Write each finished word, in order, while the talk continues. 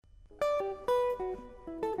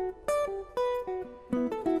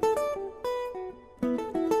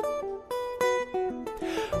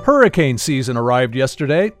Hurricane season arrived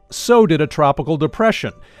yesterday. So did a tropical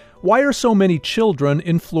depression. Why are so many children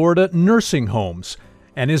in Florida nursing homes?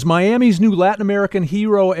 And is Miami's new Latin American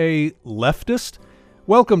hero a leftist?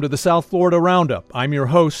 Welcome to the South Florida Roundup. I'm your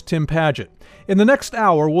host, Tim Paget. In the next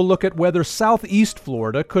hour, we'll look at whether Southeast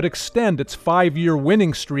Florida could extend its 5-year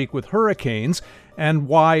winning streak with hurricanes, and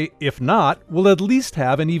why, if not, we'll at least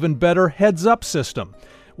have an even better heads-up system.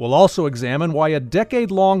 We'll also examine why a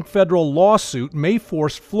decade-long federal lawsuit may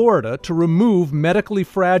force Florida to remove medically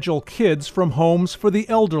fragile kids from homes for the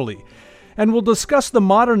elderly. And we'll discuss the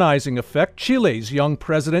modernizing effect Chile's young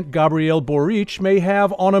President Gabriel Boric may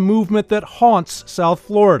have on a movement that haunts South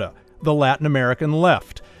Florida, the Latin American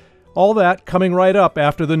left. All that coming right up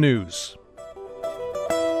after the news.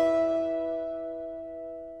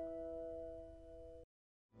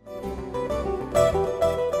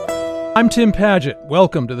 I'm Tim Paget.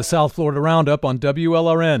 Welcome to the South Florida Roundup on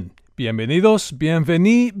WLRN. Bienvenidos,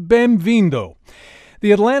 bienvindo.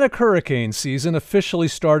 The Atlantic hurricane season officially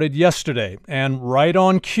started yesterday, and right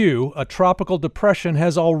on cue, a tropical depression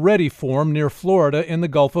has already formed near Florida in the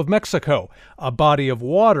Gulf of Mexico, a body of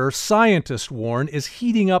water scientists warn is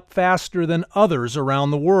heating up faster than others around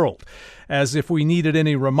the world. As if we needed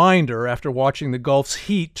any reminder after watching the Gulf's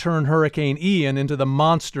heat turn Hurricane Ian into the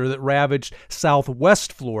monster that ravaged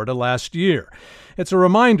southwest Florida last year. It's a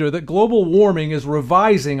reminder that global warming is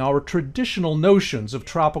revising our traditional notions of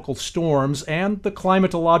tropical storms and the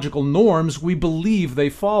climatological norms we believe they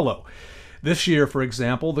follow. This year, for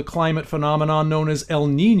example, the climate phenomenon known as El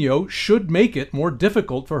Niño should make it more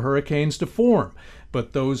difficult for hurricanes to form.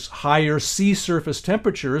 But those higher sea surface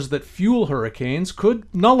temperatures that fuel hurricanes could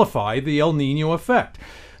nullify the El Niño effect.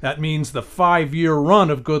 That means the 5-year run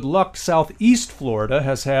of good luck southeast Florida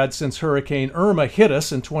has had since Hurricane Irma hit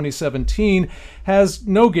us in 2017 has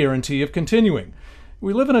no guarantee of continuing.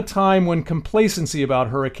 We live in a time when complacency about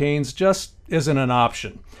hurricanes just isn't an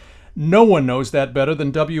option. No one knows that better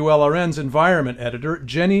than WLRN's environment editor,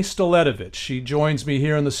 Jenny Staletovich. She joins me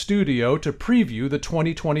here in the studio to preview the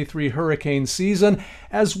 2023 hurricane season,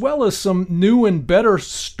 as well as some new and better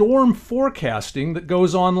storm forecasting that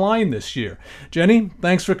goes online this year. Jenny,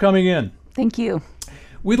 thanks for coming in. Thank you.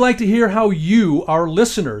 We'd like to hear how you, our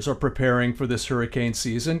listeners, are preparing for this hurricane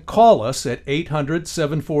season. Call us at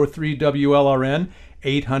 800-743-WLRN,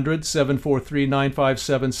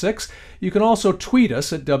 800-743-9576. You can also tweet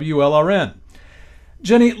us at WLRN.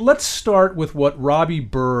 Jenny, let's start with what Robbie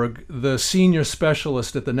Berg, the senior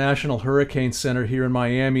specialist at the National Hurricane Center here in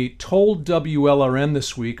Miami, told WLRN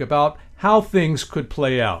this week about how things could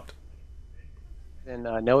play out. And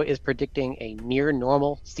NOAA is predicting a near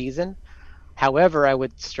normal season. However, I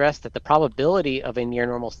would stress that the probability of a near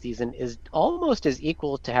normal season is almost as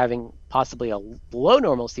equal to having possibly a below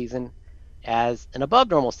normal season as an above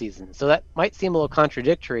normal season. So that might seem a little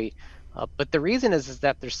contradictory, but the reason is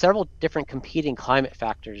that there's several different competing climate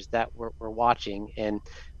factors that we're watching. And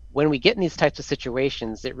when we get in these types of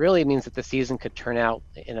situations, it really means that the season could turn out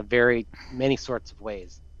in a very many sorts of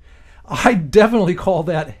ways. I definitely call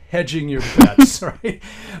that hedging your bets, right?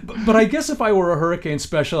 But I guess if I were a hurricane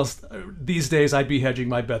specialist these days, I'd be hedging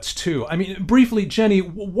my bets too. I mean, briefly, Jenny,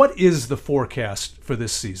 what is the forecast for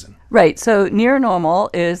this season? Right. So near normal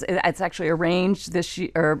it's actually arranged this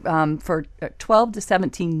year for 12 to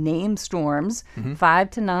 17 named storms, 5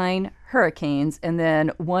 to 9 hurricanes, and then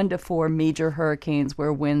 1 to 4 major hurricanes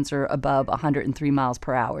where winds are above 103 miles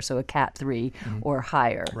per hour, so a Cat 3 or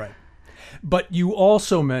higher. Right. But you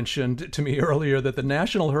also mentioned to me earlier that the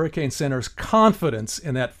National Hurricane Center's confidence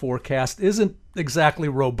in that forecast isn't exactly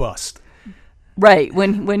robust. Right.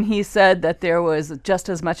 When he said that there was just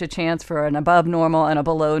as much a chance for an above normal and a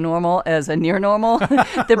below normal as a near normal,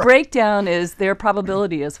 the breakdown is their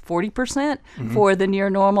probability is 40% for the near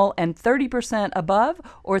normal and 30% above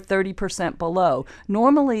or 30% below.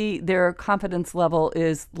 Normally, their confidence level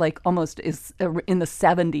is almost in the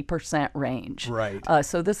 70% range. Right.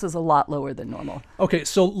 So this is a lot lower than normal. Okay,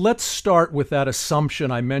 so let's start with that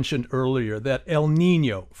assumption I mentioned earlier that El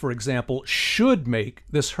Niño, for example, should make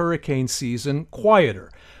this hurricane season quieter.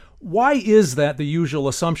 Why is that the usual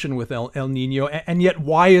assumption with El Niño, and yet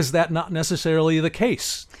why is that not necessarily the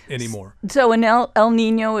case anymore? So an El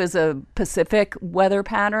Niño is a Pacific weather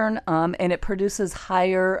pattern, and it produces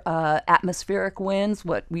higher atmospheric winds,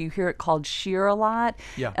 what we hear it called shear a lot,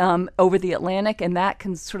 over the Atlantic, and that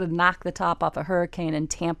can sort of knock the top off a hurricane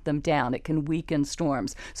and tamp them down. It can weaken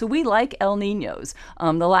storms. So we like El Niños.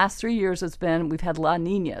 The last 3 years we've had La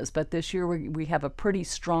Niñas, but this year we have a pretty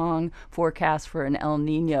strong forecast for an El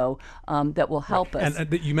Niño that will help us.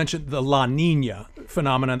 And you mentioned the La Niña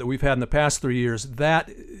phenomenon that we've had in the past 3 years. That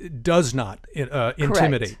does not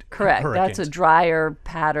intimidate Correct. hurricanes. That's a drier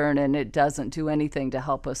pattern, and it doesn't do anything to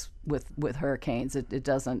help us with hurricanes. It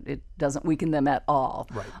doesn't weaken them at all.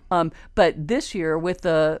 Right. But this year with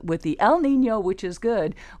the El Nino, which is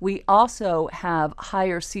good, we also have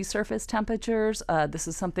higher sea surface temperatures. This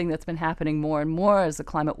is something that's been happening more and more as the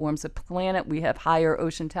climate warms the planet. We have higher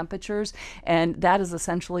ocean temperatures, and that is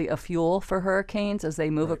essentially a fuel for hurricanes as they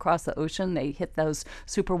move across the ocean. They hit those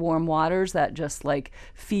super warm waters that just like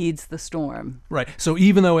feeds the storm. Right. So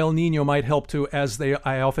even though El Nino might help to,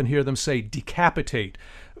 I often hear them say, decapitate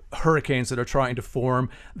hurricanes that are trying to form,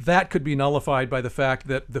 that could be nullified by the fact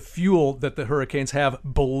that the fuel that the hurricanes have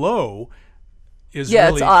below is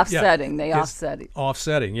really... it's offsetting. They offset it.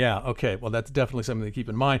 Offsetting, yeah. Okay, well, that's definitely something to keep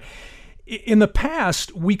in mind. In the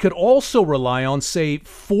past, we could also rely on, say,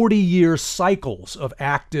 40-year cycles of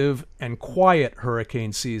active and quiet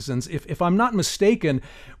hurricane seasons. If I'm not mistaken,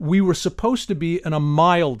 we were supposed to be in a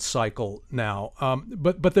mild cycle now,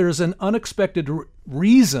 but there's an unexpected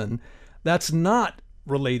reason that's not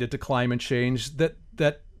related to climate change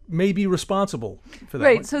that may be responsible for that.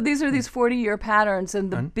 Right. So these are these 40-year patterns,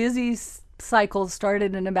 and the busy cycle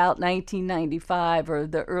started in about 1995 or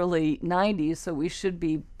the early 90s, so we should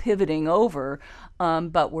be pivoting over,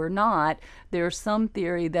 but we're not. There's some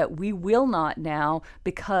theory that we will not now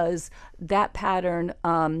because that pattern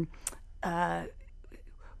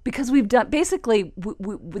because we've done basically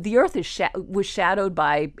the Earth was shadowed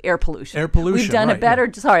by air pollution. We've done a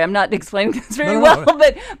better. Sorry, I'm not explaining this very well,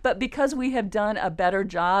 but because we have done a better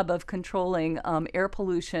job of controlling air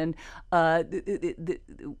pollution,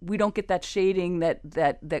 we don't get that shading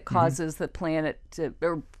that causes the planet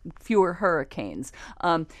or fewer hurricanes.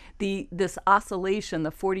 This oscillation,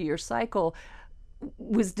 the 40-year cycle,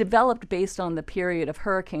 was developed based on the period of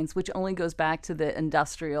hurricanes, which only goes back to the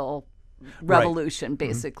industrial revolution,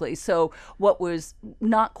 basically. So what was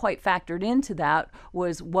not quite factored into that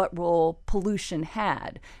was what role pollution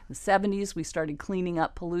had. In the 70s, we started cleaning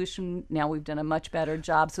up pollution. Now we've done a much better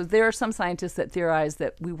job. So there are some scientists that theorize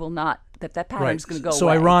that we will not, that pattern is going to go so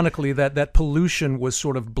away. So ironically, that pollution was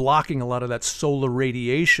sort of blocking a lot of that solar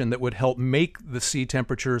radiation that would help make the sea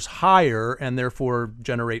temperatures higher and therefore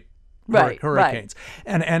generate hurricanes.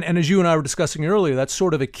 And as you and I were discussing earlier, that's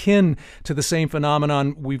sort of akin to the same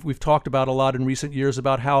phenomenon we've talked about a lot in recent years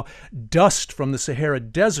about how dust from the Sahara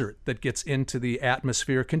Desert that gets into the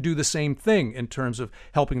atmosphere can do the same thing in terms of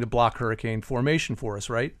helping to block hurricane formation for us,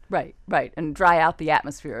 right? Right, and dry out the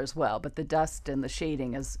atmosphere as well. But the dust and the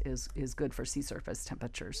shading is good for sea surface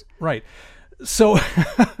temperatures. Right. So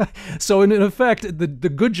in effect, the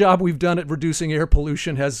good job we've done at reducing air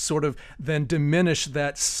pollution has sort of then diminished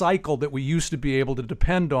that cycle that we used to be able to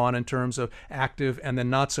depend on in terms of active and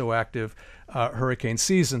then not so active hurricane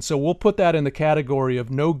season. So we'll put that in the category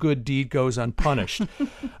of no good deed goes unpunished.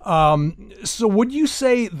 So would you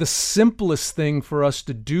say the simplest thing for us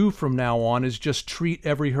to do from now on is just treat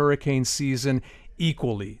every hurricane season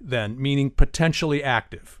equally then, meaning potentially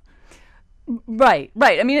active? Right.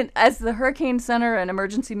 I mean, as the Hurricane Center and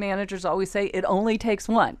emergency managers always say, it only takes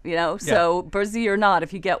one, So busy or not,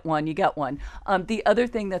 if you get one, you get one. The other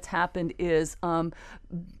thing that's happened is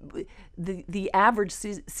the average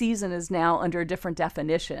season is now under a different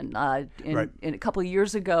definition. In a couple of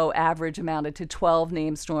years ago, average amounted to 12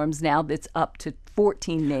 named storms. Now it's up to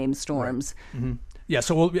 14 named storms. Right. Mm-hmm. Yeah,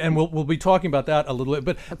 so we'll be talking about that a little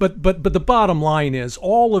bit, but the bottom line is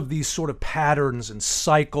all of these sort of patterns and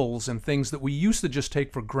cycles and things that we used to just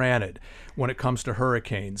take for granted when it comes to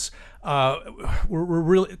hurricanes, we're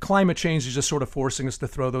really, climate change is just sort of forcing us to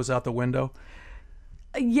throw those out the window.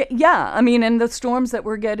 Yeah. I mean, and the storms that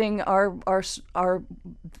we're getting are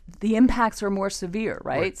the impacts are more severe,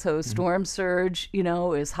 right? So storm surge,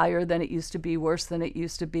 is higher than it used to be, worse than it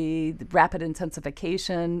used to be. The rapid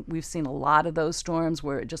intensification, we've seen a lot of those storms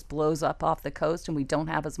where it just blows up off the coast and we don't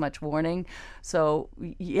have as much warning. So,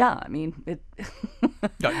 yeah, I mean, it...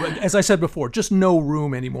 As I said before, just no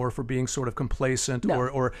room anymore for being sort of complacent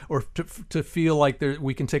or to feel like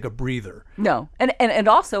we can take a breather. No. And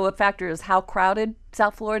also a factor is how crowded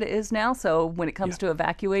South Florida is now. So when it comes to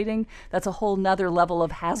evacuating, that's a whole nother level of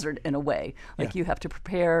hazard in a way. Like you have to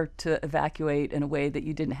prepare to evacuate in a way that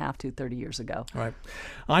you didn't have to 30 years ago. All right.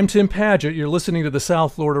 I'm Tim Padgett. You're listening to the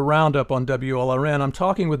South Florida Roundup on WLRN. I'm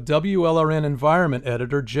talking with WLRN Environment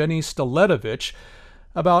Editor Jenny Staletovich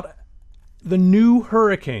about the new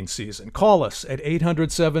hurricane season. Call us at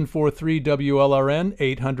 800-743-WLRN,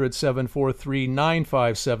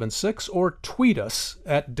 800-743-9576, or tweet us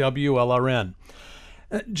at WLRN.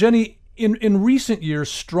 Jenny, in recent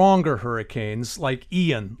years, stronger hurricanes like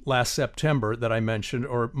Ian last September that I mentioned,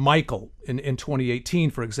 or Michael in 2018,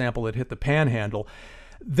 for example, that hit the Panhandle,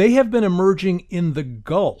 they have been emerging in the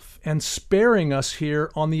Gulf and sparing us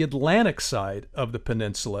here on the Atlantic side of the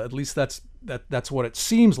peninsula. At least that's what it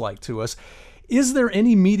seems like to us. Is there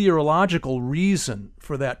any meteorological reason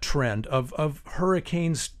for that trend of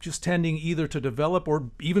hurricanes just tending either to develop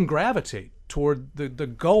or even gravitate toward the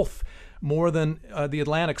Gulf more than the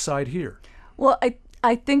Atlantic side here? Well,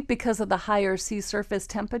 I think because of the higher sea surface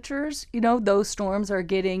temperatures, those storms are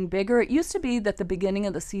getting bigger. It used to be that the beginning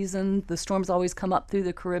of the season, the storms always come up through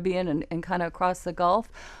the Caribbean and kind of across the Gulf.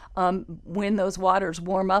 When those waters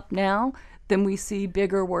warm up now, then we see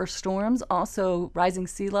bigger, worse storms. Also, rising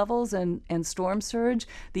sea levels and storm surge,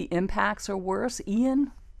 the impacts are worse.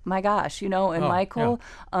 Ian, my gosh, and Michael,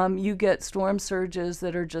 yeah. You get storm surges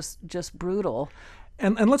that are just brutal.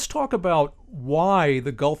 And let's talk about why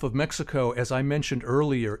the Gulf of Mexico, as I mentioned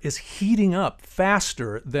earlier, is heating up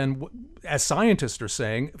faster than, as scientists are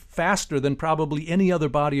saying, faster than probably any other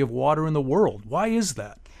body of water in the world. Why is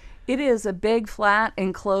that? It is a big, flat,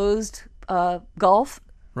 enclosed Gulf.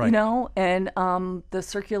 Right. And the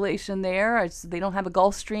circulation there, they don't have a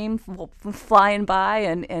Gulf Stream flying by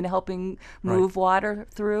and helping move water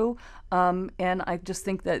through. And I just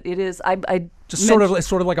think that it is. It's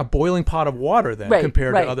sort of like a boiling pot of water then,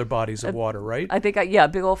 compared to other bodies of water, right? I think,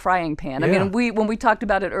 big old frying pan. Yeah. I mean, when we talked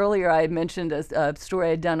about it earlier, I had mentioned a story I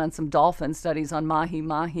had done on some dolphin studies on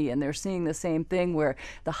mahi-mahi, and they're seeing the same thing where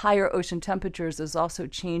the higher ocean temperatures is also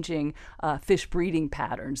changing fish breeding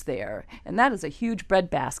patterns there. And that is a huge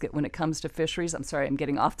breadbasket when it comes to fisheries. I'm sorry, I'm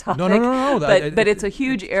getting off topic. No. But it's a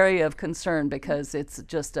huge area of concern because it's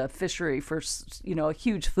just a fishery for, a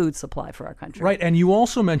huge food supply for our country. Right, and you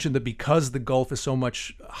also mentioned that because the Gulf is so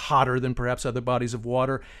much hotter than perhaps other bodies of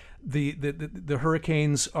water, the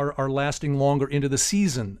hurricanes are lasting longer into the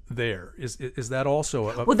season there. Is that also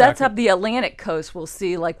a well, that's up the Atlantic coast. We'll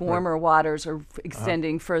see warmer waters are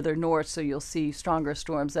extending further north, so you'll see stronger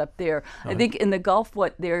storms up there. I think in the Gulf,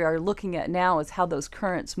 what they are looking at now is how those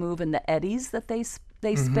currents move and the eddies that they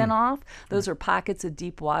spin off. Those are pockets of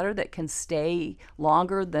deep water that can stay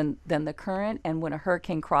longer than the current. And when a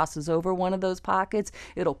hurricane crosses over one of those pockets,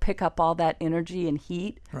 it'll pick up all that energy and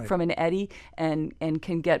heat from an eddy and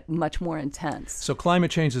can get much more intense. So climate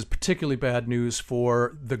change is particularly bad news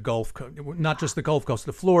for the Gulf Coast, not just the Gulf Coast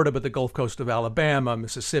of Florida, but the Gulf Coast of Alabama,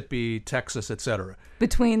 Mississippi, Texas, etc.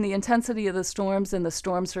 Between the intensity of the storms and the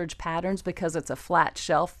storm surge patterns, because it's a flat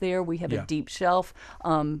shelf there, we have a deep shelf.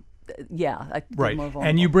 Right.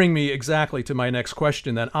 And you bring me exactly to my next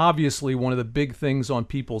question then. Obviously, one of the big things on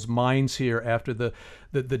people's minds here after the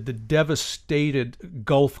devastated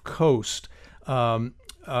Gulf Coast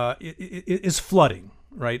is flooding,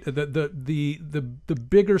 right? The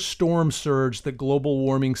bigger storm surge that global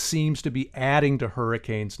warming seems to be adding to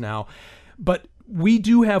hurricanes now. But we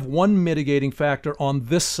do have one mitigating factor on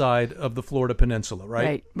this side of the Florida Peninsula,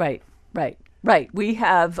 right? Right. We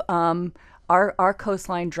have our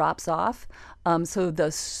coastline drops off. So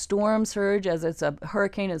the storm surge, as it's a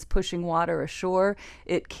hurricane, is pushing water ashore.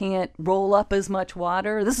 It can't roll up as much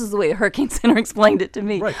water. This is the way the Hurricane Center explained it to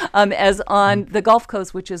me. Right. As on the Gulf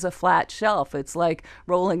Coast, which is a flat shelf. It's like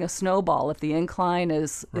rolling a snowball. If the incline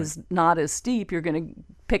is not as steep, you're going to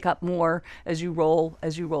pick up more as you roll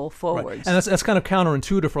forwards. Right. And that's kind of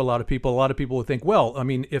counterintuitive for a lot of people. A lot of people would think, well, I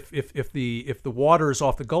mean, if the waters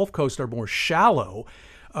off the Gulf Coast are more shallow,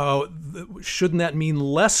 shouldn't that mean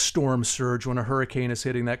less storm surge when a hurricane is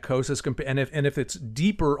hitting that coast? And if it's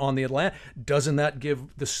deeper on the Atlantic, doesn't that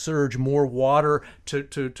give the surge more water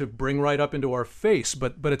to bring right up into our face?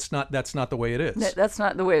 But it's not. That's not the way it is. That's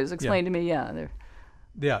not the way it was explained to me. Yeah.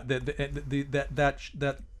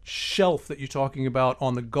 That shelf that you're talking about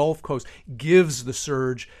on the Gulf Coast gives the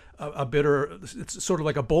surge a bitter. It's sort of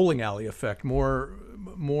like a bowling alley effect, more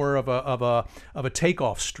of a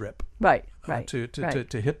takeoff strip. Right. To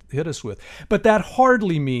hit us with. But that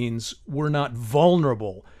hardly means we're not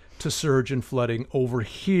vulnerable to surge and flooding over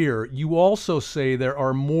here. You also say there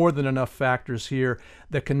are more than enough factors here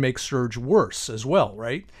that can make surge worse as well,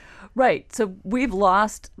 right? Right. So we've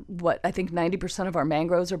lost, I think 90% of our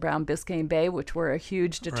mangroves around Biscayne Bay, which were a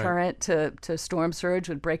huge deterrent to storm surge,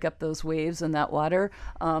 would break up those waves in that water.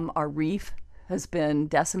 Our reef has been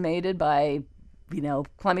decimated by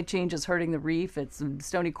climate change is hurting the reef. It's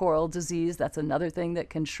stony coral disease. That's another thing that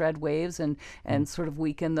can shred waves and sort of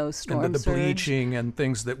weaken those storm and the surge. Bleaching and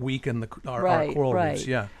things that weaken our coral reefs.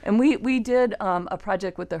 Yeah. And we did a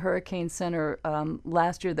project with the Hurricane Center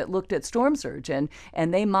last year that looked at storm surge, and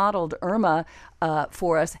they modeled Irma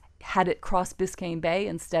for us. Had it crossed Biscayne Bay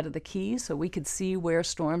instead of the Keys, so we could see where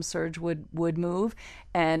storm surge would move.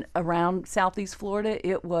 And around Southeast Florida,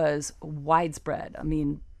 it was widespread. I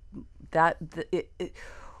mean,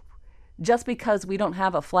 just because we don't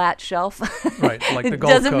have a flat shelf, right, like the it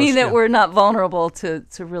Gulf doesn't Coast, mean that we're not vulnerable to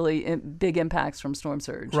really big impacts from storm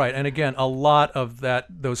surge. Right, and again, a lot of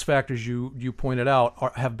those factors you pointed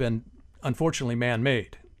out have been unfortunately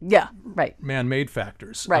man-made. Yeah, right. Man-made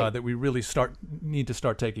factors that we really need to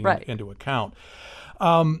start taking into account.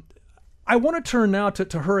 I want to turn now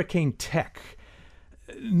to hurricane tech.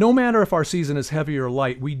 No matter if our season is heavy or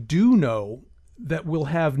light, we do know that we'll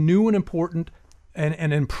have new and important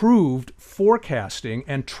and improved forecasting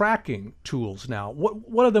and tracking tools now.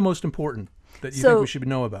 What are the most important that you think we should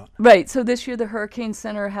know about? Right. So this year the Hurricane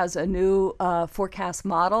Center has a new forecast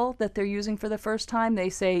model that they're using for the first time. They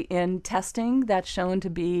say in testing that's shown to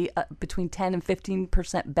be between 10 and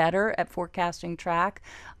 15% better at forecasting track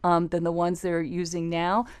than the ones they're using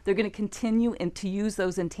now. They're going to continue to use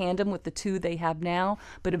those in tandem with the two they have now,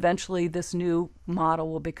 but eventually this new model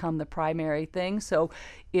will become the primary thing. So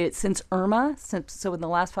since Irma, so in the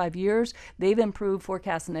last 5 years, they've improved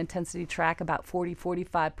forecast and intensity track about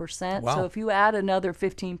 40-45%. Wow. So if you add another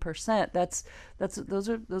 15%,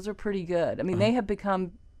 those are pretty good. I mean, they have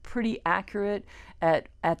become pretty accurate at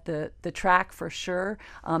the track for sure.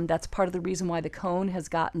 That's part of the reason why the cone has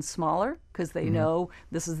gotten smaller, because they know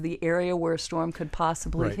this is the area where a storm could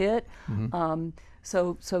possibly hit.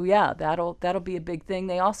 So yeah, that'll be a big thing.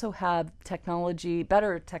 They also have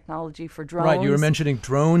better technology for drones. Right, you were mentioning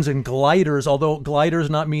drones and gliders, although gliders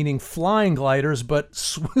not meaning flying gliders, but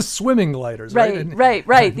swimming gliders, right?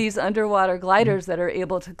 Right. These underwater gliders that are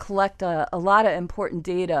able to collect a lot of important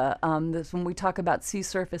data. When we talk about sea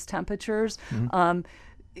surface temperatures,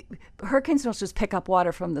 hurricanes don't just pick up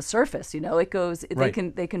water from the surface. It goes. They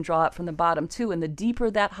can draw it from the bottom too. And the deeper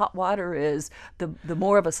that hot water is, the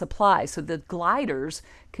more of a supply. So the gliders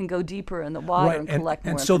can go deeper in the water and collect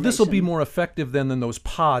more information. So this will be more effective than those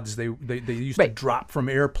pods they used to drop from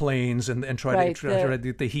airplanes and try to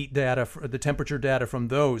get the heat data, the temperature data from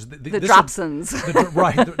those. The dropsons.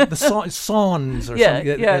 The sawns, or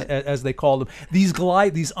something, as they call them.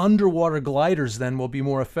 These underwater gliders then will be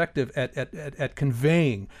more effective at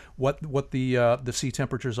conveying what the sea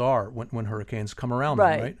temperatures are when hurricanes come around.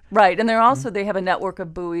 Right. And they're also they have a network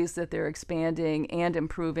of buoys that they're expanding and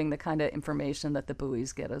improving the kind of information that the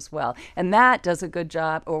buoys get as well. And that does a good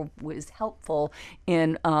job, or is helpful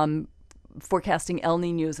in forecasting El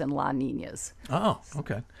Niños and La Niñas. Oh,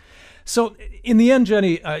 okay. So in the end,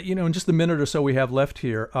 Jenny, in just the minute or so we have left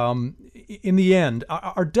here, in the end,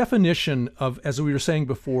 our definition of, as we were saying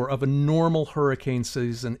before, of a normal hurricane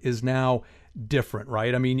season is now different,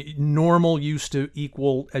 right? I mean, normal used to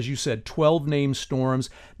equal, as you said, 12 named storms.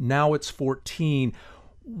 Now it's 14.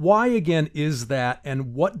 Why, again, is that,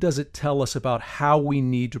 and what does it tell us about how we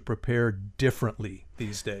need to prepare differently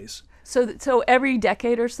these days? So every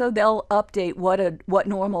decade or so, they'll update what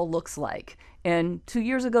normal looks like. And 2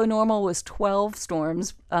 years ago, normal was 12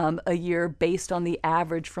 storms a year based on the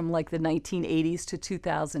average from like the 1980s to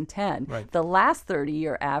 2010. Right. The last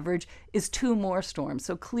 30-year average is 2 more storms.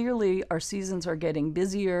 So clearly our seasons are getting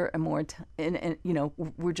busier and more, and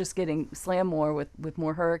we're just getting slammed more with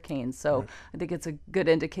more hurricanes. So I think it's a good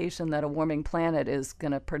indication that a warming planet is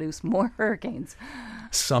going to produce more hurricanes.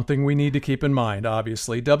 Something we need to keep in mind,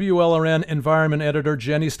 obviously. WLRN Environment Editor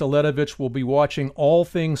Jenny Staletovich will be watching all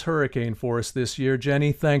things hurricane for us this year.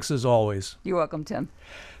 Jenny, thanks as always. You're welcome, Tim.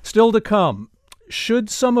 Still to come, should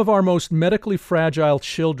some of our most medically fragile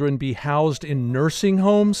children be housed in nursing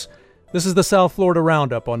homes? This is the South Florida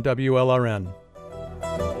Roundup on WLRN.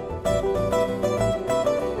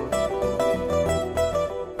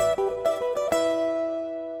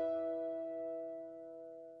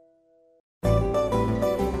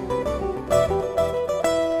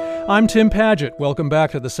 I'm Tim Padgett. Welcome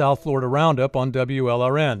back to the South Florida Roundup on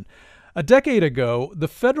WLRN. A decade ago, the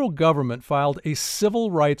federal government filed a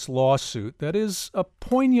civil rights lawsuit that is a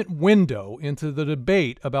poignant window into the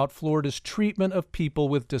debate about Florida's treatment of people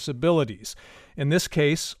with disabilities. In this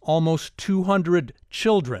case, almost 200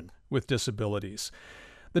 children with disabilities.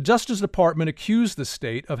 The Justice Department accused the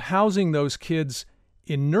state of housing those kids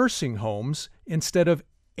in nursing homes instead of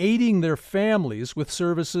aiding their families with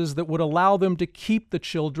services that would allow them to keep the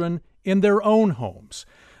children in their own homes.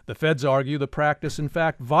 The feds argue the practice, in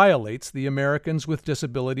fact, violates the Americans with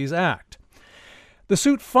Disabilities Act. The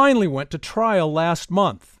suit finally went to trial last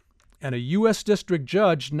month, and a U.S. district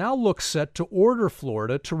judge now looks set to order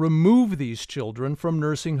Florida to remove these children from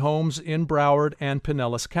nursing homes in Broward and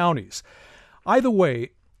Pinellas counties. Either way,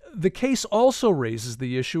 the case also raises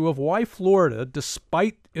the issue of why Florida,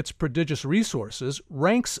 despite its prodigious resources,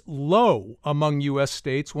 ranks low among U.S.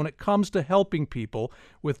 states when it comes to helping people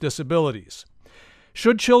with disabilities.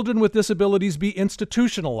 Should children with disabilities be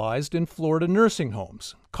institutionalized in Florida nursing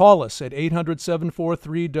homes? Call us at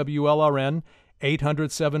 800-743-WLRN,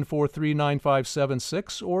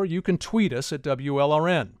 800-743-9576, or you can tweet us at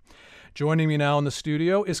WLRN. Joining me now in the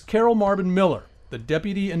studio is Carol Marvin Miller, the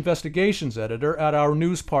Deputy Investigations Editor at our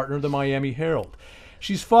news partner, the Miami Herald.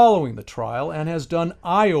 She's following the trial and has done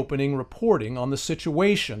eye-opening reporting on the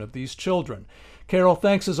situation of these children. Carol,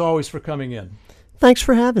 thanks as always for coming in. Thanks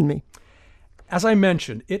for having me. As I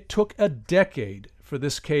mentioned, it took a decade for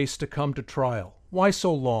this case to come to trial. Why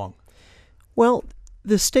so long? Well,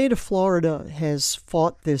 the state of Florida has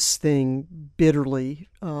fought this thing bitterly.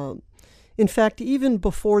 In fact, even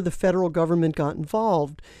before the federal government got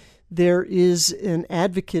involved, there is an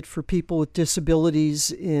advocate for people with disabilities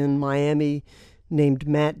in Miami named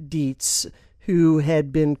Matt Dietz, who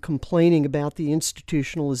had been complaining about the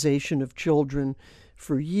institutionalization of children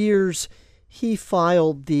for years. He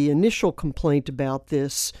filed the initial complaint about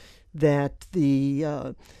this that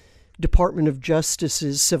the Department of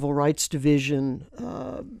Justice's Civil Rights Division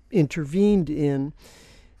intervened in.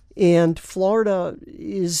 And Florida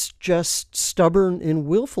is just stubborn and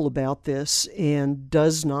willful about this and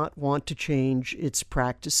does not want to change its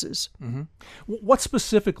practices. Mm-hmm. What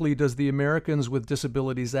specifically does the Americans with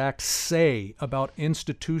Disabilities Act say about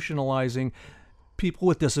institutionalizing people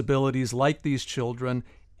with disabilities like these children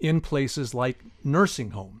in places like nursing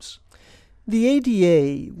homes? The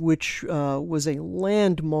ADA, which was a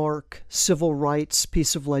landmark civil rights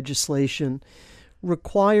piece of legislation,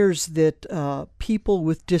 requires that people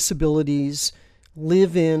with disabilities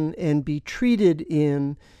live in and be treated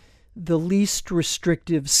in the least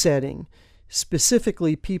restrictive setting.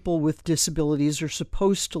 Specifically, people with disabilities are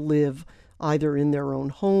supposed to live either in their own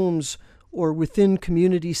homes or within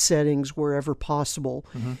community settings wherever possible.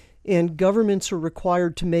 Mm-hmm. And governments are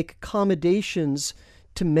required to make accommodations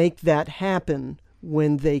to make that happen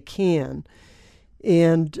when they can.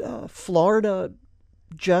 And Florida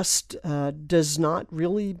just does not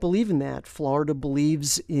really believe in that. Florida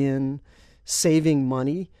believes in saving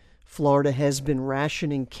money. Florida has been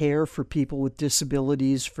rationing care for people with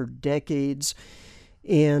disabilities for decades.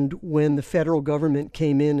 And when the federal government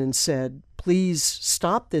came in and said, please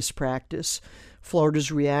stop this practice,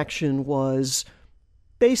 Florida's reaction was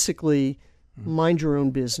basically, mind your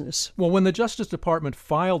own business. Well, when the Justice Department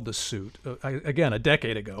filed the suit, again, a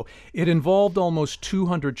decade ago, it involved almost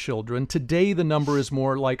 200 children. Today, the number is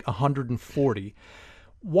more like 140.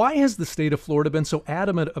 Why has the state of Florida been so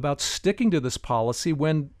adamant about sticking to this policy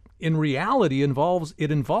when, in reality,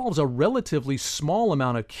 it involves a relatively small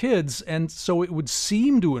amount of kids, and so it would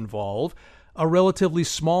seem to involve a relatively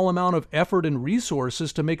small amount of effort and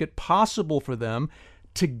resources to make it possible for them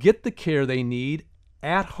to get the care they need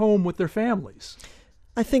at home with their families?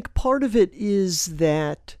 I think part of it is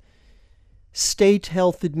that state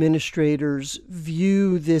health administrators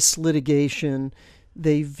view this litigation,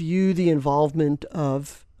 they view the involvement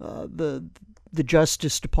of the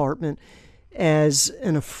Justice Department as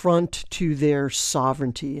an affront to their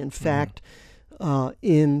sovereignty. In fact,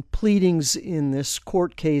 in pleadings in this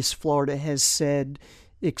court case, Florida has said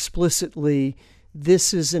explicitly,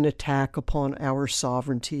 this is an attack upon our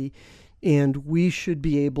sovereignty, and we should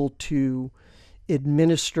be able to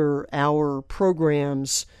administer our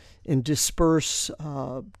programs and disperse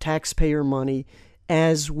taxpayer money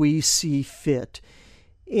as we see fit.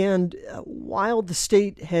 And while the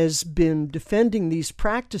state has been defending these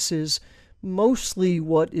practices, mostly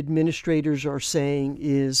what administrators are saying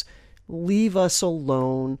is, leave us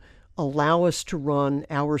alone, allow us to run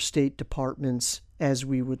our state departments as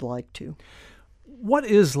we would like to. What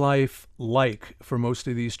is life like for most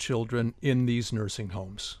of these children in these nursing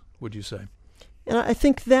homes, would you say? And I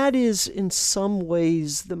think that is, in some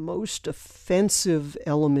ways, the most offensive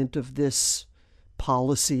element of this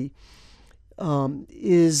policy,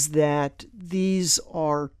 is that these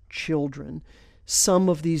are children. Some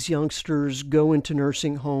of these youngsters go into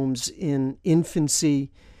nursing homes in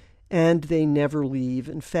infancy, and they never leave.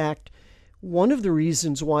 In fact, one of the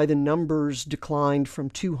reasons why the numbers declined from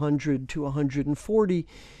 200 to 140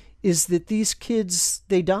 is that these kids,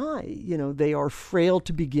 they die. They are frail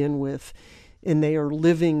to begin with, and they are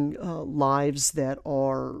living lives that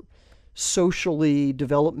are socially,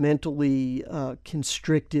 developmentally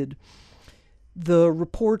constricted. The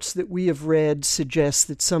reports that we have read suggest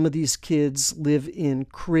that some of these kids live in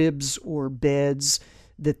cribs or beds,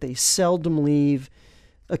 that they seldom leave.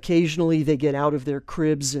 Occasionally they get out of their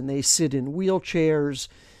cribs and they sit in wheelchairs,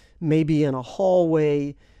 maybe in a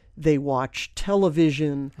hallway. They watch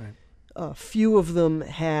television. Right. A few of them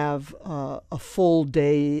have a full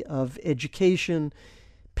day of education.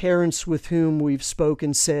 parents with whom we've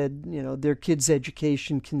spoken said, their kids'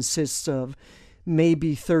 education consists of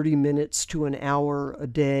maybe 30 minutes to an hour a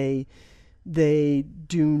day. They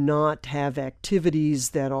do not have activities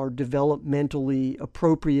that are developmentally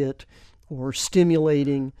appropriate or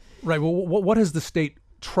stimulating. Right. Well, what has the state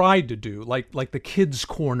tried to do? Like the Kids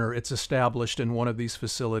Corner, it's established in one of these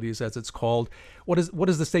facilities, as it's called. What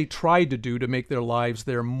has the state tried to do to make their lives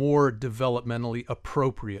there more developmentally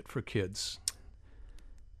appropriate for kids?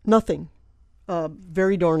 Nothing.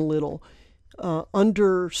 Very darn little.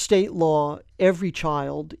 Under state law, every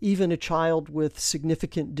child, even a child with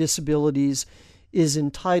significant disabilities, is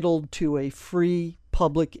entitled to a free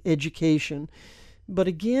public education. But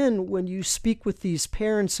again, when you speak with these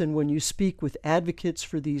parents and when you speak with advocates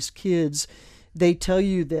for these kids, they tell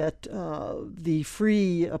you that the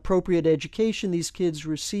free, appropriate education these kids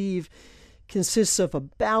receive consists of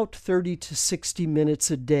about 30 to 60 minutes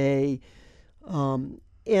a day.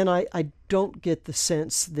 And I don't get the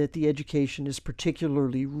sense that the education is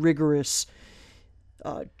particularly rigorous.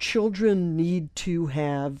 Children need to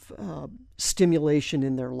have stimulation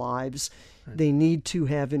in their lives. Right. They need to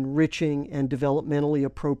have enriching and developmentally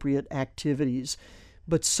appropriate activities.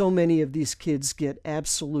 But so many of these kids get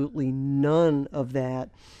absolutely none of that.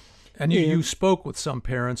 And you spoke with some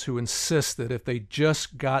parents who insist that if they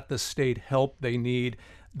just got the state help they need,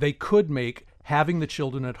 they could make having the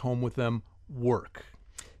children at home with them work.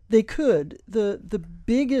 They could. The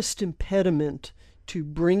biggest impediment to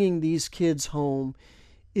bringing these kids home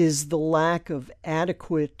is the lack of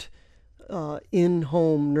adequate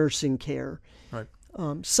in-home nursing care. Right.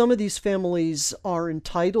 Some of these families are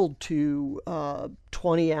entitled to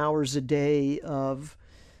 20 hours a day of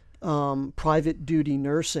private duty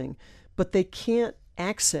nursing, but they can't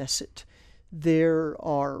access it. There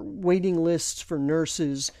are waiting lists for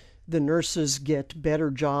nurses. The nurses get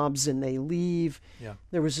better jobs and they leave. Yeah.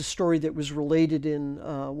 There was a story that was related in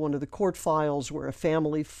one of the court files where a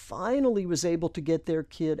family finally was able to get their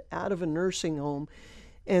kid out of a nursing home,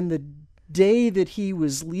 and the day that he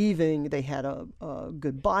was leaving, they had a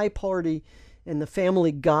goodbye party, and the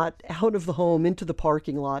family got out of the home into the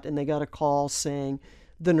parking lot, and they got a call saying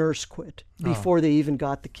the nurse quit before they even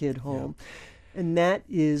got the kid home. Yeah. And that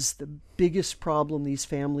is the biggest problem these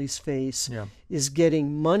families face, is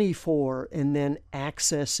getting money for and then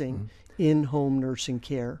accessing in-home nursing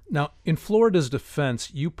care. Now, in Florida's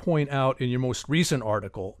defense, you point out in your most recent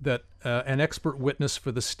article that an expert witness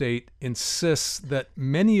for the state insists that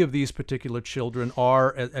many of these particular children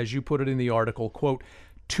are, as you put it in the article, quote,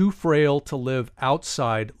 too frail to live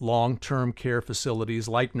outside long-term care facilities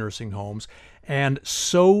like nursing homes, and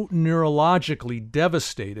so neurologically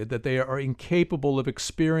devastated that they are incapable of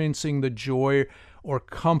experiencing the joy or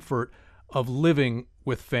comfort of living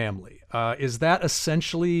with family. Is that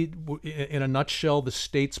essentially, in a nutshell, the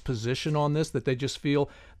state's position on this, that they just feel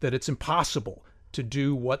that it's impossible to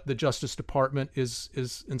do what the Justice Department is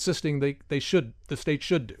insisting the state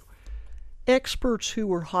should do? Experts who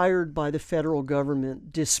were hired by the federal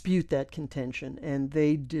government dispute that contention, and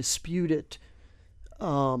they dispute it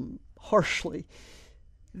harshly.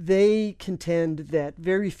 They contend that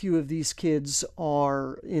very few of these kids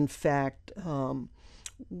are, in fact,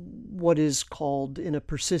 what is called in a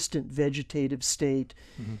persistent vegetative state.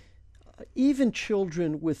 Mm-hmm. Even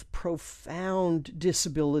children with profound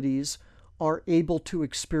disabilities are able to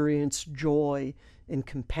experience joy and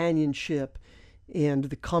companionship and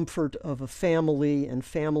the comfort of a family and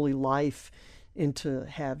family life, and to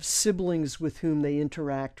have siblings with whom they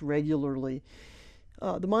interact regularly.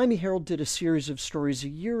 The Miami Herald did a series of stories a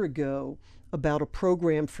year ago about a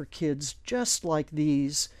program for kids just like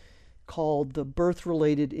these called the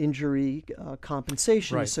Birth-Related Injury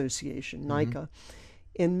Compensation Association, NICA.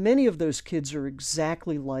 And many of those kids are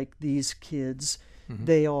exactly like these kids. Mm-hmm.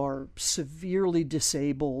 They are severely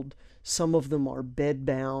disabled. Some of them are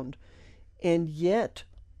bedbound. And yet,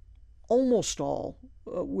 almost all,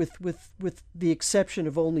 with the exception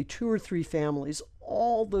of only 2 or 3 families,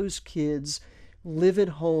 all those kids live at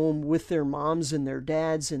home with their moms and their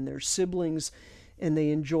dads and their siblings, and they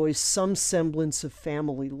enjoy some semblance of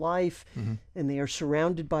family life, and they are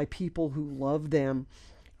surrounded by people who love them.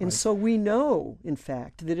 And so we know, in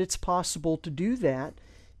fact, that it's possible to do that,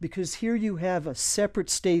 because here you have a separate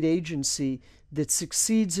state agency that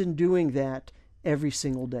succeeds in doing that every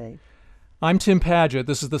single day. I'm Tim Padgett.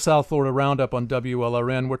 This is the South Florida Roundup on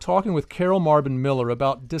WLRN. We're talking with Carol Marbin Miller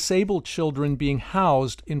about disabled children being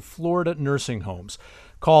housed in Florida nursing homes.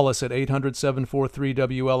 Call us at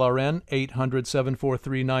 800-743-WLRN,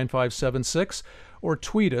 800-743-9576, or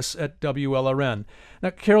tweet us at WLRN.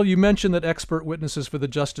 Now, Carol, you mentioned that expert witnesses for the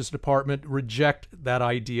Justice Department reject that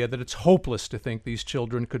idea that it's hopeless to think these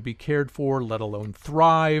children could be cared for, let alone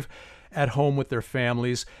thrive, at home with their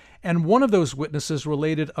families. And one of those witnesses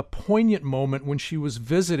related a poignant moment when she was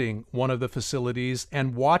visiting one of the facilities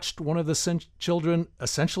and watched one of the children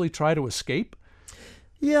essentially try to escape.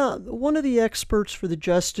 Yeah, one of the experts for the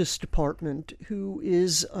Justice Department, who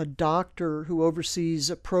is a doctor who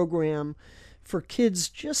oversees a program for kids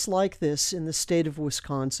just like this in the state of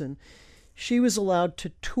Wisconsin, she was allowed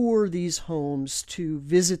to tour these homes, to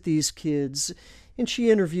visit these kids, and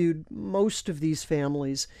she interviewed most of these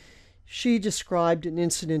families. She described an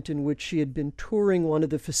incident in which she had been touring one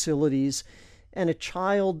of the facilities, and a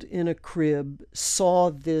child in a crib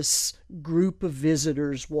saw this group of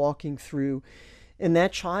visitors walking through. And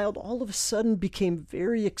that child all of a sudden became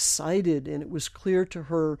very excited, and it was clear to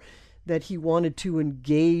her that he wanted to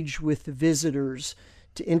engage with the visitors,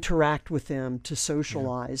 to interact with them, to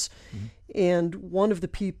socialize. Yeah. Mm-hmm. And one of the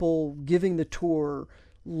people giving the tour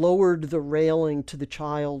lowered the railing to the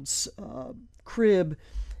child's crib,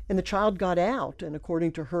 and the child got out. And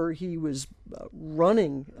according to her, he was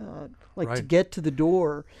running to get to the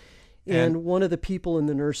door. And one of the people in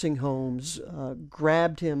the nursing homes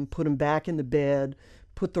grabbed him, put him back in the bed,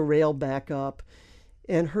 put the rail back up.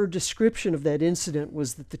 And her description of that incident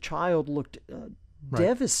was that the child looked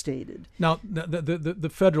devastated. Now,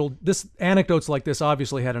 this anecdotes like this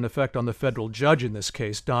obviously had an effect on the federal judge in this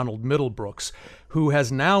case, Donald Middlebrooks, who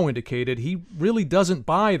has now indicated he really doesn't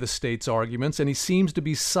buy the state's arguments, and he seems to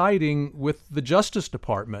be siding with the Justice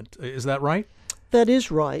Department. Is that right? That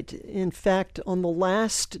is right. In fact, on the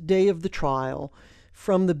last day of the trial,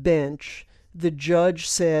 from the bench, the judge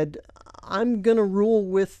said, I'm going to rule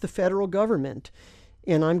with the federal government,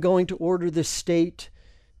 and I'm going to order the state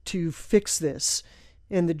to fix this.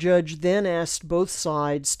 And the judge then asked both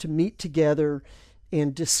sides to meet together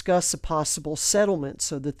and discuss a possible settlement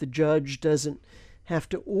so that the judge doesn't have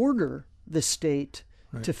to order the state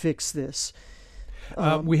to fix this.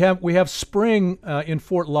 We have Spring in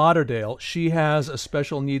Fort Lauderdale. She has a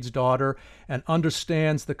special needs daughter and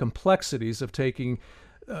understands the complexities of taking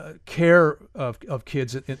care of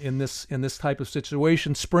kids in this type of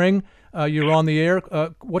situation. Spring, you're on the air.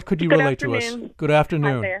 What could you relate to us? Good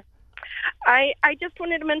afternoon. Hi there. I just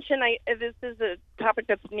wanted to mention this is a topic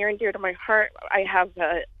that's near and dear to my heart. I have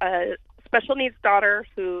a special needs daughter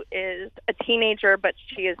who is a teenager, but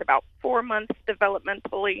she is about 4 months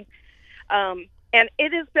developmentally. And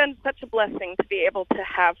it has been such a blessing to be able to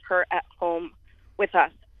have her at home with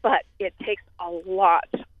us, but it takes a lot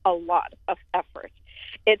of effort.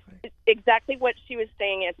 It's exactly what she was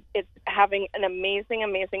saying. It's having an amazing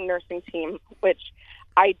nursing team, which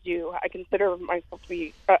I do. I consider myself to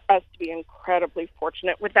be us to be incredibly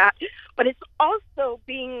fortunate with that. But it's also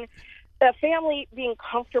being a family being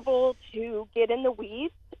comfortable to get in the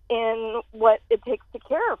weeds in what it takes to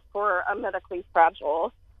care for a medically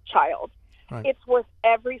fragile child. Right. It's worth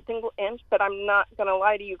every single inch, but I'm not going to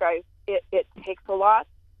lie to you guys. It takes a lot,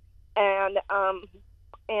 and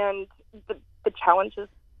the challenge is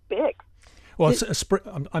big. Well,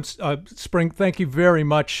 Spring, thank you very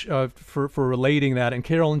much for relating that. And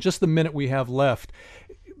Carol, in just the minute we have left,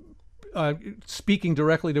 speaking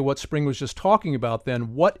directly to what Spring was just talking about,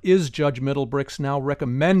 then what is Judge Middlebrooks now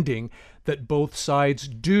recommending that both sides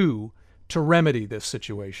do to remedy this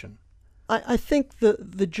situation? I think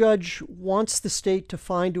the judge wants the state to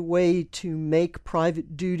find a way to make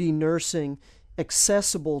private duty nursing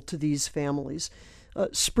accessible to these families.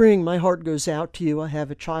 Spring, my heart goes out to you. I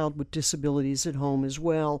have a child with disabilities at home as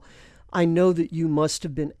well. I know that you must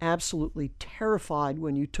have been absolutely terrified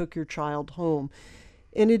when you took your child home.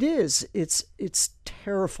 And it's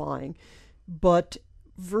terrifying. But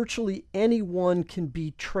virtually anyone can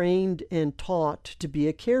be trained and taught to be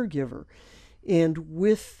a caregiver. And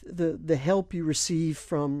with the help you receive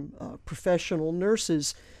from professional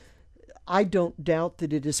nurses, I don't doubt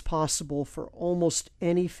that it is possible for almost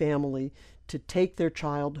any family to take their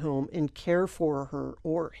child home and care for her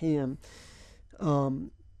or him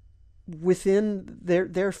within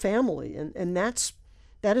their family. And that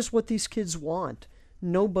is what these kids want.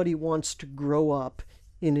 Nobody wants to grow up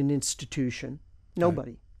in an institution.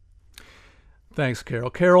 Nobody. Right. Thanks, Carol.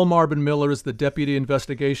 Carol Marbin-Miller is the Deputy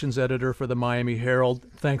Investigations Editor for the Miami Herald.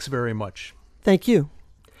 Thanks very much. Thank you.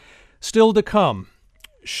 Still to come,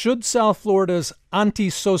 should South Florida's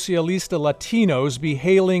anti-socialista Latinos be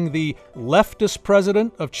hailing the leftist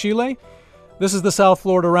president of Chile? This is the South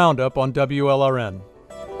Florida Roundup on WLRN.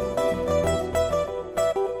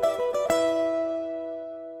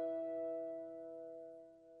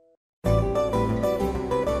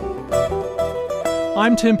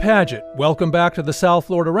 I'm Tim Padgett. Welcome back to the South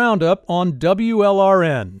Florida Roundup on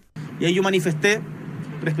WLRN. Y ahí yo manifesté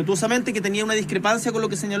respetuosamente que tenía una discrepancia con lo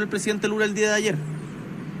que señaló el presidente Lula el día de ayer,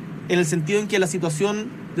 en el sentido en que la situación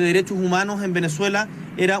de derechos humanos en Venezuela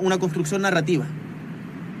era una construcción narrativa.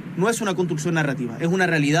 No es una construcción narrativa, es una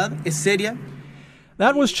realidad, es seria.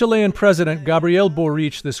 That was Chilean President Gabriel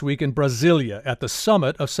Boric this week in Brasilia at the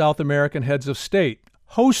summit of South American heads of state,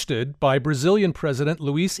 hosted by Brazilian President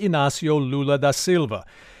Luiz Inácio Lula da Silva.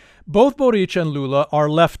 Both Boric and Lula are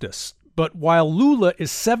leftists, but while Lula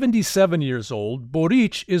is 77 years old,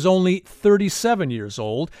 Boric is only 37 years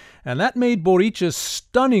old, and that made Boric's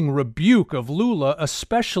stunning rebuke of Lula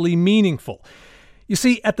especially meaningful. You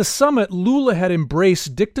see, at the summit, Lula had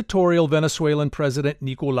embraced dictatorial Venezuelan President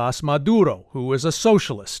Nicolás Maduro, who is a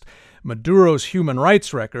socialist. Maduro's human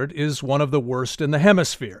rights record is one of the worst in the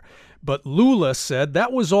hemisphere. But Lula said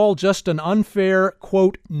that was all just an unfair,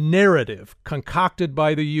 quote, narrative concocted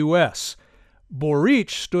by the U.S. Boric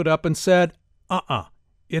stood up and said,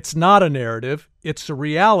 it's not a narrative, it's a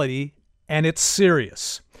reality, and it's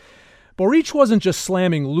serious. Boric wasn't just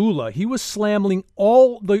slamming Lula, he was slamming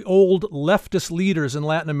all the old leftist leaders in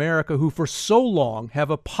Latin America who for so long have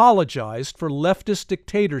apologized for leftist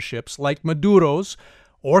dictatorships like Maduro's,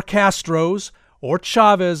 or Castro's, or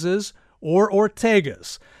Chavez's, or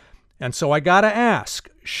Ortega's. And so I gotta ask,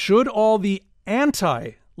 should all the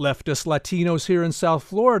anti-leftist Latinos here in South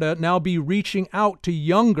Florida now be reaching out to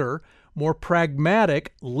younger, more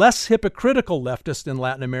pragmatic, less hypocritical leftists in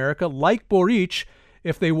Latin America like Boric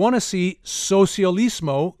if they want to see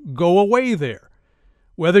socialismo go away there?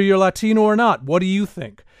 Whether you're Latino or not, what do you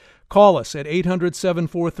think? Call us at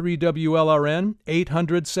 800-743-WLRN,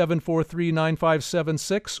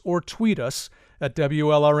 800-743-9576, or tweet us at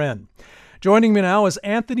WLRN. Joining me now is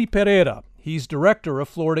Anthony Pereira. He's director of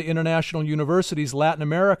Florida International University's Latin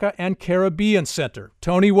America and Caribbean Center.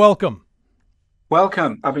 Tony, welcome.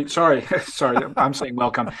 Welcome. Sorry, I'm saying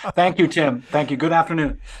welcome. Thank you, Tim. Thank you. Good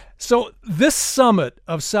afternoon. So this summit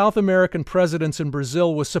of South American presidents in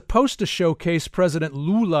Brazil was supposed to showcase President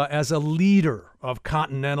Lula as a leader of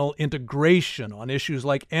continental integration on issues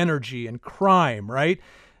like energy and crime, right?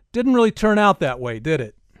 Didn't really turn out that way, did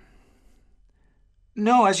it?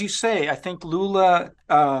 No, as you say, I think Lula,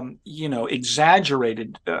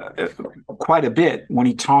 exaggerated quite a bit when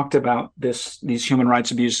he talked about these human rights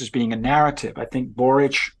abuses being a narrative. I think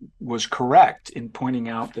Boric was correct in pointing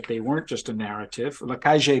out that they weren't just a narrative.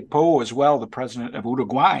 Lacalle Pou, as well, the president of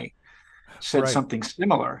Uruguay, said something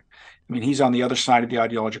similar. I mean, he's on the other side of the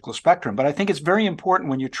ideological spectrum. But I think it's very important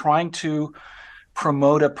when you're trying to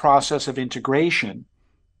promote a process of integration,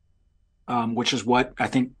 which is what I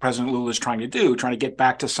think President Lula is trying to do, trying to get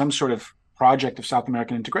back to some sort of project of South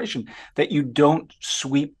American integration, that you don't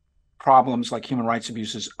sweep problems like human rights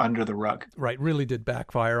abuses under the rug. Right, really did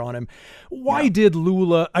backfire on him. Why did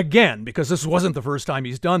Lula, again, because this wasn't the first time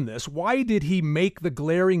he's done this, why did he make the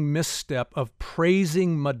glaring misstep of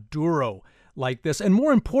praising Maduro like this? And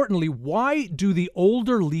more importantly, why do the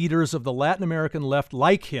older leaders of the Latin American left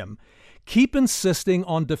like him keep insisting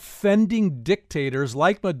on defending dictators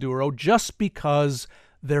like Maduro just because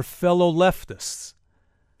they're fellow leftists?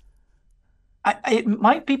 It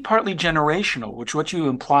might be partly generational, which what you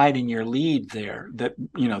implied in your lead there, that,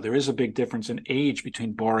 there is a big difference in age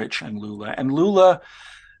between Boric and Lula. And Lula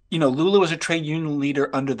was a trade union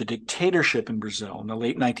leader under the dictatorship in Brazil in the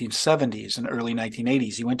late 1970s and early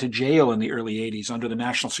 1980s. He went to jail in the early 80s under the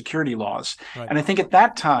national security laws. Right. And I think at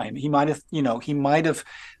that time, he might have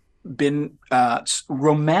been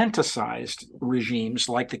romanticized regimes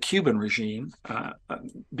like the Cuban regime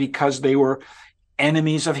because they were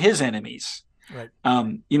enemies of his enemies. Right.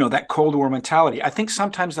 That Cold War mentality. I think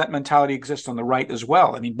sometimes that mentality exists on the right as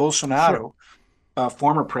well. I mean, Bolsonaro,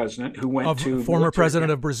 former president who went to former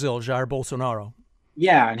president of Brazil, Jair Bolsonaro.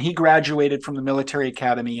 Yeah, and he graduated from the military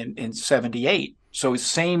academy in 78. So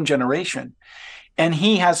same generation. And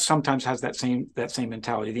he sometimes has that same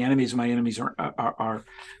mentality. The enemies of my enemies are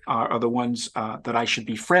the ones that I should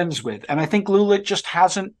be friends with. And I think Lula just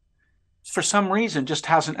hasn't, for some reason,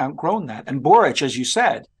 outgrown that. And Boric, as you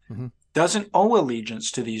said, doesn't owe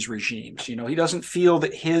allegiance to these regimes. He doesn't feel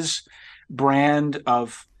that his brand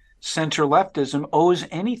of center leftism owes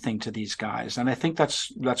anything to these guys. And I think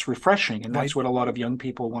that's refreshing. And that's what a lot of young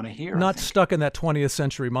people want to hear. Not stuck in that 20th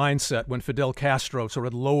century mindset when Fidel Castro sort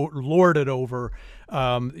of lorded over,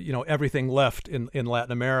 everything left in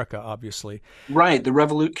Latin America, obviously. Right.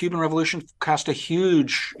 The Cuban Revolution cast a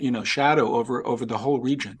huge, shadow over the whole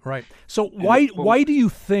region. Right. So why do you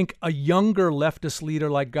think a younger leftist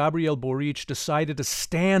leader like Gabriel Boric decided to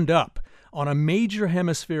stand up on a major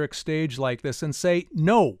hemispheric stage like this and say,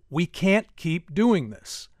 no, we can't keep doing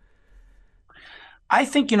this? I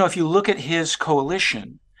think, if you look at his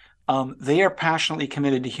coalition, they are passionately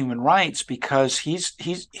committed to human rights because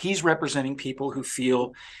he's representing people who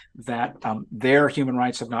feel that their human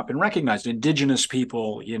rights have not been recognized. Indigenous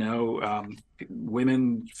people,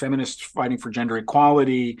 women, feminists fighting for gender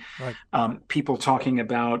equality, right. People talking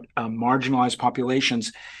about marginalized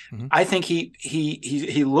populations. Mm-hmm. I think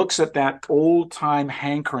he looks at that old time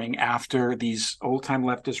hankering after these old time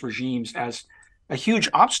leftist regimes as a huge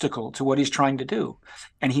obstacle to what he's trying to do,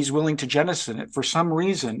 and he's willing to jettison it. For some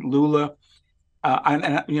reason, Lula,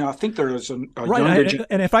 I think there is a right. younger...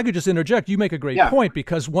 And if I could just interject, you make a great point,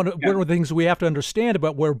 because one of the things we have to understand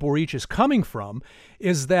about where Boric is coming from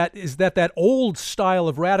is that old style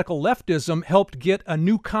of radical leftism helped get a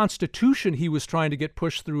new constitution he was trying to get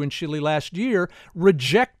pushed through in Chile last year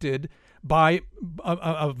rejected by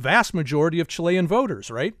a vast majority of Chilean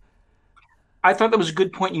voters, right? I thought that was a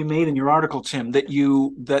good point you made in your article, Tim,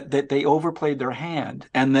 that they overplayed their hand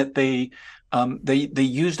and that they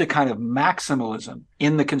used a kind of maximalism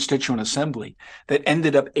in the Constituent Assembly that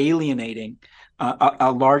ended up alienating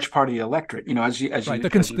a large part of the electorate.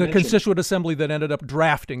 The Constituent Assembly that ended up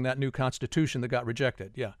drafting that new constitution that got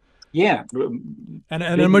rejected. Yeah. Yeah. And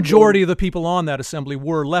a majority of the people on that assembly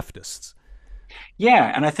were leftists.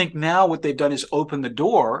 Yeah, and I think now what they've done is open the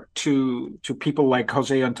door to people like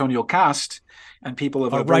Jose Antonio Cast and people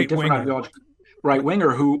of a very different ideology,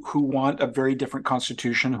 right-winger who want a very different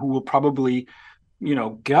constitution, who will probably,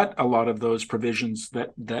 get a lot of those provisions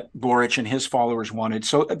that Boric and his followers wanted.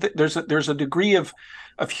 So there's a degree of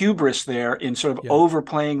hubris there in sort of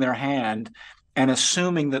overplaying their hand and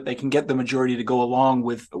assuming that they can get the majority to go along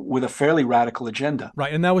with a fairly radical agenda.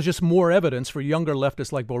 Right, and that was just more evidence for younger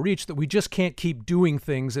leftists like Boric that we just can't keep doing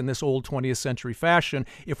things in this old 20th century fashion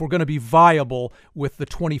if we're going to be viable with the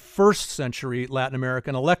 21st century Latin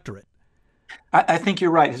American electorate. I think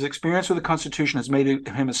you're right. His experience with the Constitution has made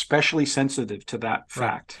him especially sensitive to that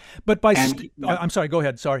fact. But I'm sorry. Go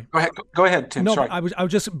ahead. Sorry. Go ahead, Tim. No, sorry.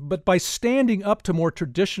 But by standing up to more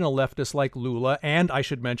traditional leftists like Lula, and I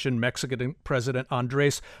should mention Mexican President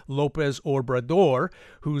Andrés López Obrador,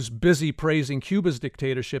 who's busy praising Cuba's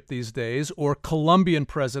dictatorship these days, or Colombian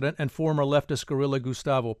President and former leftist guerrilla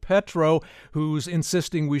Gustavo Petro, who's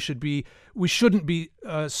insisting we shouldn't be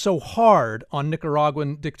so hard on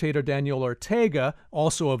Nicaraguan dictator Daniel Ortega,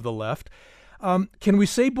 also of the left. Can we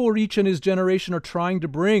say Boric and his generation are trying to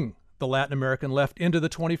bring the Latin American left into the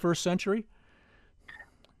 21st century?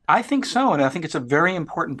 I think so, and I think it's a very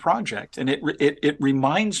important project. And it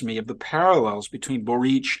reminds me of the parallels between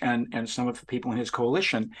Boric and some of the people in his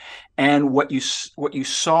coalition, and what you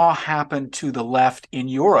saw happen to the left in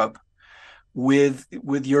Europe with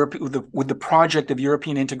Europe, with the project of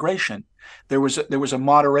European integration. There was a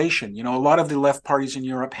moderation. A lot of the left parties in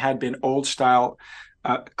Europe had been old style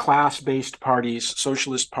class-based parties,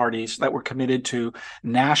 socialist parties that were committed to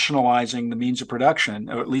nationalizing the means of production,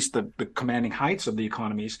 or at least the commanding heights of the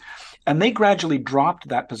economies. And they gradually dropped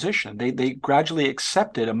that position. They gradually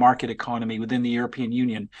accepted a market economy within the European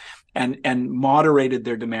Union and moderated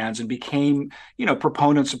their demands and became,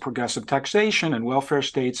 proponents of progressive taxation and welfare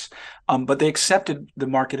states. But they accepted the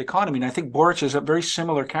market economy. And I think Boric is a very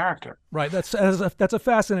similar character. Right. That's a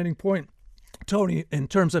fascinating point, Tony, in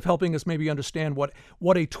terms of helping us maybe understand what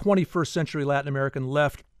a 21st century Latin American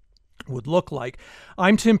left would look like.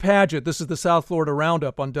 I'm Tim Padgett. This is the South Florida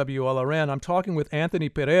Roundup on WLRN. I'm talking with Anthony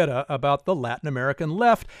Pereira about the Latin American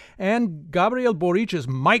left and Gabriel Boric's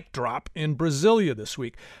mic drop in Brasilia this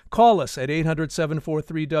week. Call us at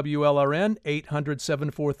 800-743-WLRN,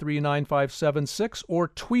 800-743-9576, or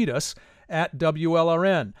tweet us at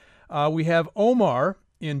WLRN. We have Omar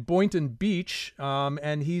in Boynton Beach,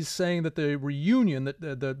 and he's saying that the reunion,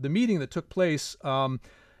 that the meeting that took place,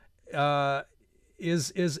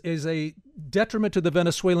 is a detriment to the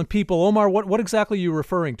Venezuelan people. Omar, what exactly are you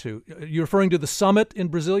referring to? You're referring to the summit in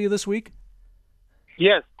Brasilia this week?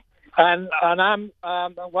 Yes, and I'm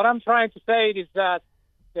what I'm trying to say is that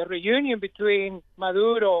the reunion between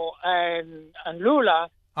Maduro and Lula.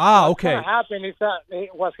 Okay.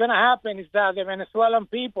 What's going to happen is that the Venezuelan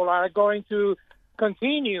people are going to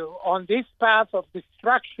continue on this path of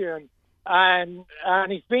destruction, and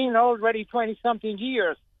it's been already 20-something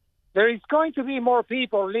years. There is going to be more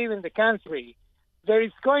people leaving the country. There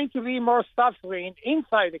is going to be more suffering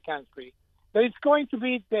inside the country. There is going to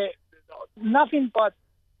be nothing but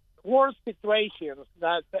worse situations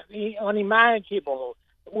that unimaginable.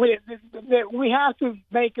 We have to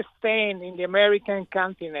make a stand in the American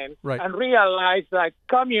continent and realize that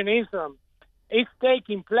communism is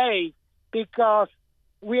taking place because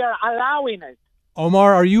we are allowing it.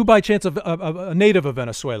 Omar, are you by chance a native of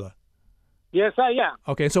Venezuela? Yes, I am.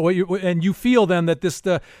 Okay, so you feel then that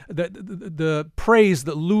the praise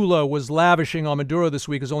that Lula was lavishing on Maduro this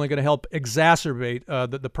week is only going to help exacerbate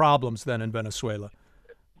the problems then in Venezuela?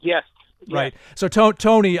 Yes. Right. So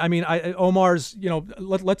Tony, I mean, Omar's,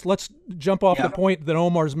 let's jump off the point that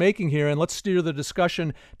Omar's making here, and let's steer the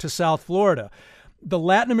discussion to South Florida. The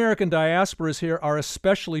Latin American diasporas here are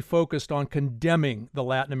especially focused on condemning the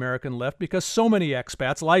Latin American left because so many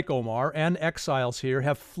expats like Omar and exiles here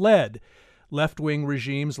have fled left-wing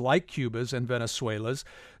regimes like Cuba's and Venezuela's.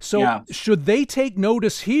 So should they take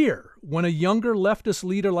notice here when a younger leftist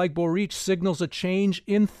leader like Boric signals a change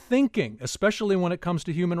in thinking, especially when it comes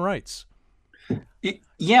to human rights?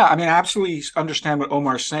 Yeah, I mean, I absolutely understand what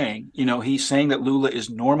Omar's saying. He's saying that Lula is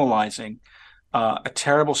normalizing a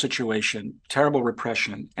terrible situation, terrible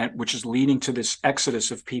repression, which is leading to this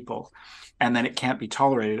exodus of people, and then it can't be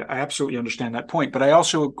tolerated. I absolutely understand that point. But I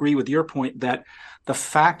also agree with your point that the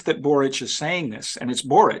fact that Boric is saying this, and it's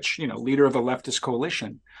Boric, leader of a leftist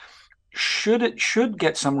coalition, should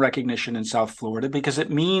get some recognition in South Florida, because it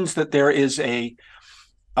means that there is there's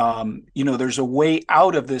a way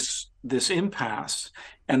out of this impasse,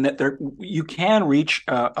 and that you can reach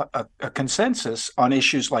a consensus on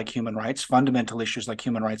issues like human rights, fundamental issues like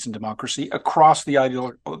human rights and democracy across the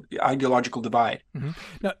ideological divide. Mm-hmm.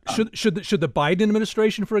 Now, should the Biden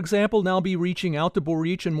administration, for example, now be reaching out to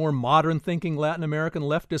Boric and more modern-thinking Latin American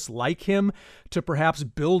leftists like him to perhaps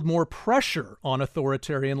build more pressure on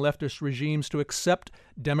authoritarian leftist regimes to accept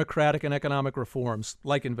democratic and economic reforms,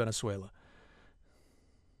 like in Venezuela?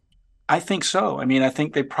 I think so. I mean, I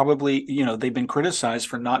think they probably, they've been criticized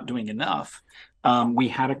for not doing enough. We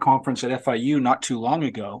had a conference at FIU not too long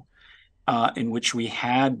ago in which we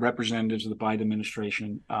had representatives of the Biden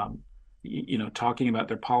administration, talking about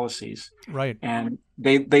their policies. Right. And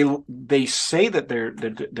they say that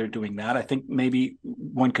they're doing that. I think maybe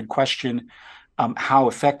one could question how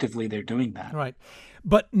effectively they're doing that. Right.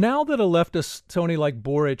 But now that a leftist, Tony, like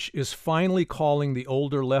Boric is finally calling the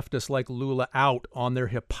older leftists like Lula out on their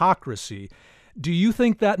hypocrisy, do you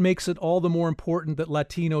think that makes it all the more important that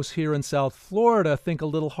Latinos here in South Florida think a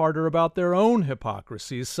little harder about their own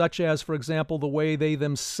hypocrisies, such as, for example, the way they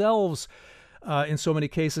themselves, in so many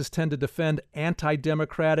cases, tend to defend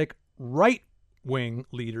anti-democratic right-wing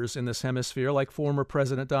leaders in this hemisphere, like former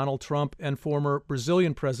President Donald Trump and former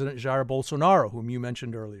Brazilian President Jair Bolsonaro, whom you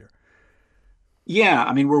mentioned earlier? Yeah,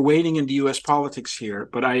 I mean, we're wading into U.S. politics here,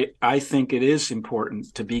 but I think it is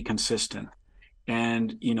important to be consistent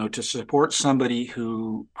and, to support somebody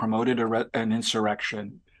who promoted an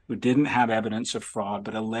insurrection, who didn't have evidence of fraud,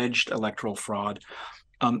 but alleged electoral fraud.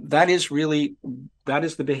 That is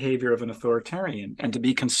the behavior of an authoritarian. And to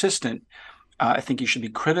be consistent, I think you should be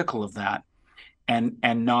critical of that and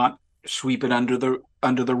not sweep it under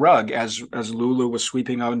the rug as Lula was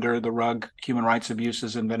sweeping under the rug human rights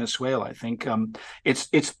abuses in Venezuela. I think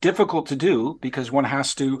it's difficult to do because one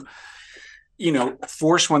has to,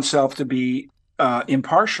 force oneself to be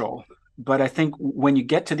impartial. But I think when you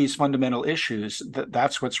get to these fundamental issues,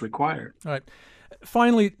 that's what's required. All right.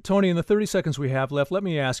 Finally, Tony, in the 30 seconds we have left, let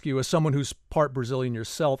me ask you, as someone who's part Brazilian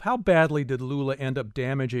yourself, how badly did Lula end up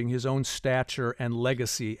damaging his own stature and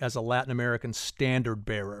legacy as a Latin American standard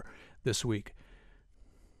bearer this week?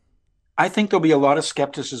 I think there'll be a lot of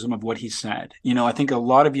skepticism of what he said. I think a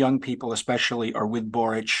lot of young people especially are with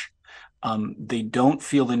Boric. They don't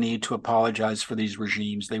feel the need to apologize for these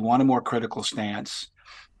regimes. They want a more critical stance.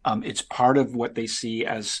 It's part of what they see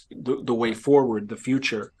as the way forward, the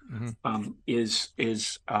future, is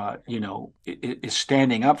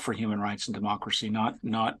standing up for human rights and democracy,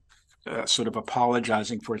 not sort of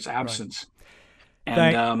apologizing for its absence.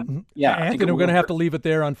 Right. And Anthony, we're going to have to leave it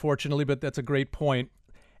there, unfortunately, but that's a great point.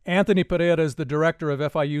 Anthony Pereira is the director of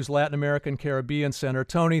FIU's Latin American Caribbean Center.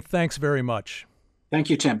 Tony, thanks very much. Thank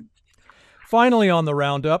you, Tim. Finally on the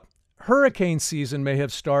Roundup, hurricane season may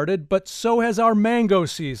have started, but so has our mango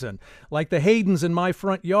season. Like the Haydens in my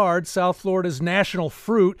front yard, South Florida's national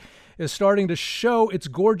fruit is starting to show its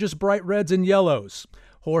gorgeous bright reds and yellows.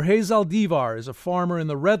 Jorge Zaldivar is a farmer in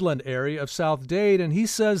the Redland area of South Dade, and he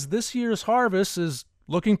says this year's harvest is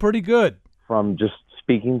looking pretty good. From just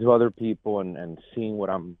speaking to other people and seeing what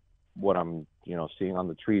I'm seeing on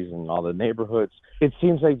the trees in all the neighborhoods, it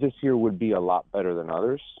seems like this year would be a lot better than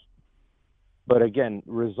others. But again,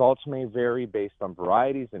 results may vary based on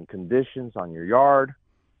varieties and conditions on your yard,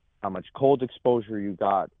 how much cold exposure you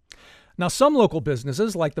got. Now, some local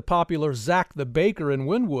businesses, like the popular Zack the Baker in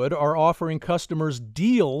Wynwood, are offering customers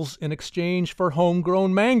deals in exchange for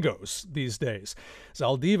homegrown mangoes these days.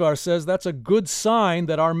 Zaldivar says that's a good sign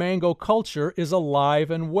that our mango culture is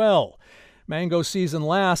alive and well. Mango season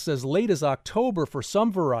lasts as late as October for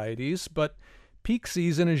some varieties, but peak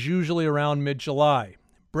season is usually around mid-July.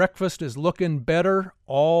 Breakfast is looking better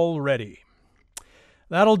already.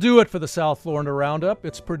 That'll do it for the South Florida Roundup.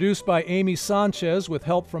 It's produced by Amy Sanchez with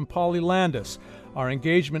help from Polly Landis. Our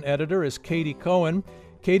engagement editor is Katie Cohen.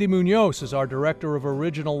 Katie Munoz is our director of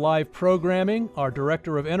original live programming. Our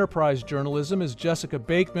director of enterprise journalism is Jessica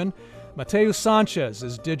Bakeman. Mateo Sanchez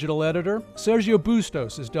is digital editor. Sergio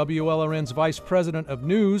Bustos is WLRN's vice president of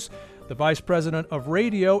news. The vice president of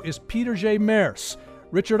radio is Peter J. Merce.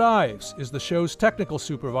 Richard Ives is the show's technical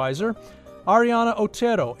supervisor. Ariana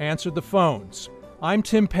Otero answered the phones. I'm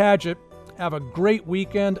Tim Padgett. Have a great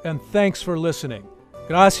weekend, and thanks for listening.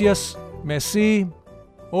 Gracias, merci,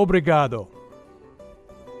 obrigado.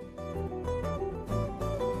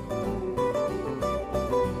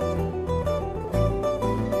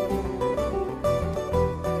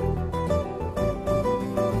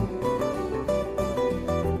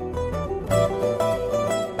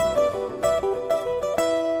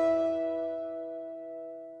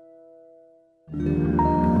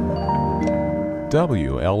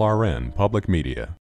 WLRN Public Media.